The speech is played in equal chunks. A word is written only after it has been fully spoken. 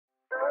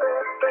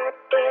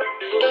Baby,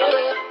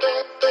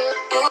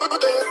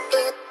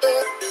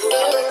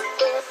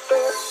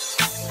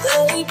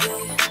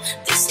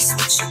 this is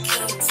what you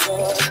came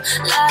for.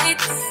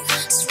 Lightning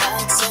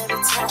strikes every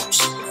time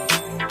she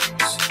moves,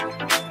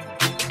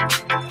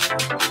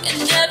 and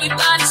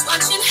everybody's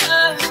watching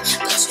her, but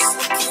she's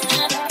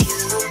looking at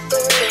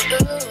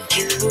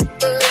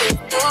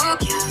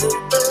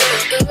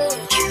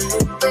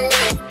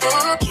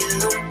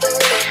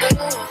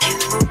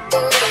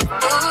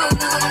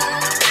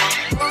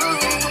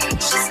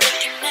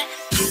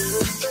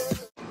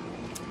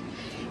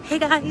Hey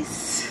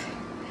guys,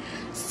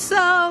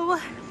 so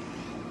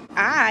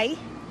I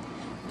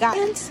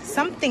got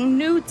something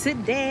new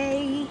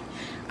today.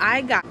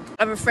 I got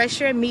a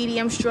refresher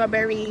medium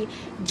strawberry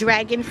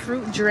dragon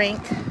fruit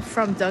drink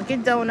from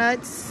Dunkin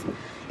Donuts.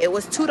 It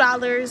was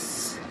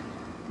 $2,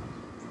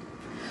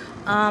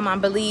 I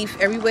believe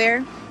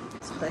everywhere.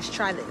 So let's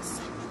try this.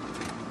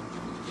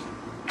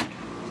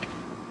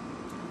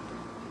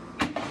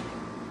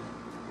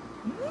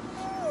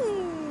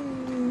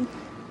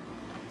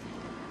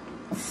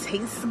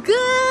 Tastes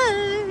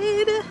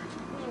good.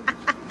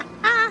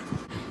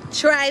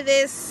 Try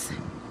this.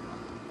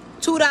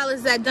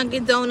 $2 at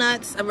Dunkin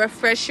Donuts. A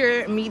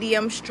refresher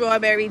medium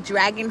strawberry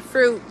dragon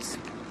fruit.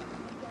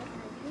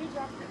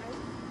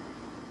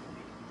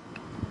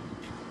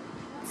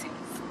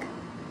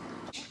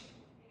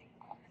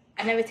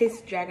 I never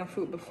tasted dragon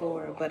fruit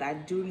before, but I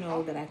do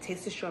know that I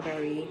tasted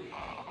strawberry.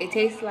 It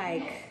tastes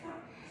like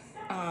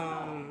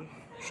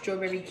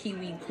strawberry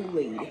kiwi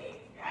Kool-Aid.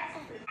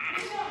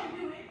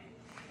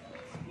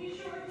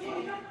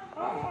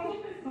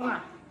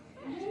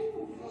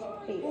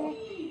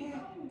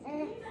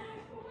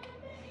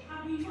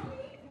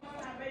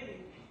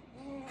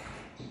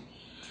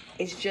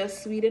 It's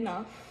just sweet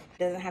enough.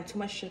 Doesn't have too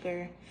much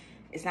sugar.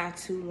 It's not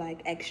too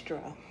like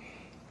extra.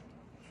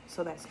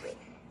 So that's good.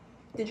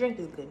 The drink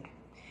is good.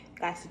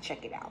 Guys, to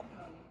check it out.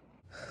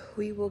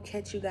 We will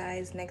catch you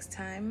guys next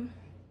time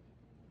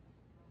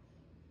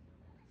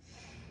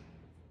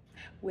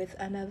with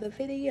another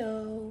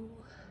video.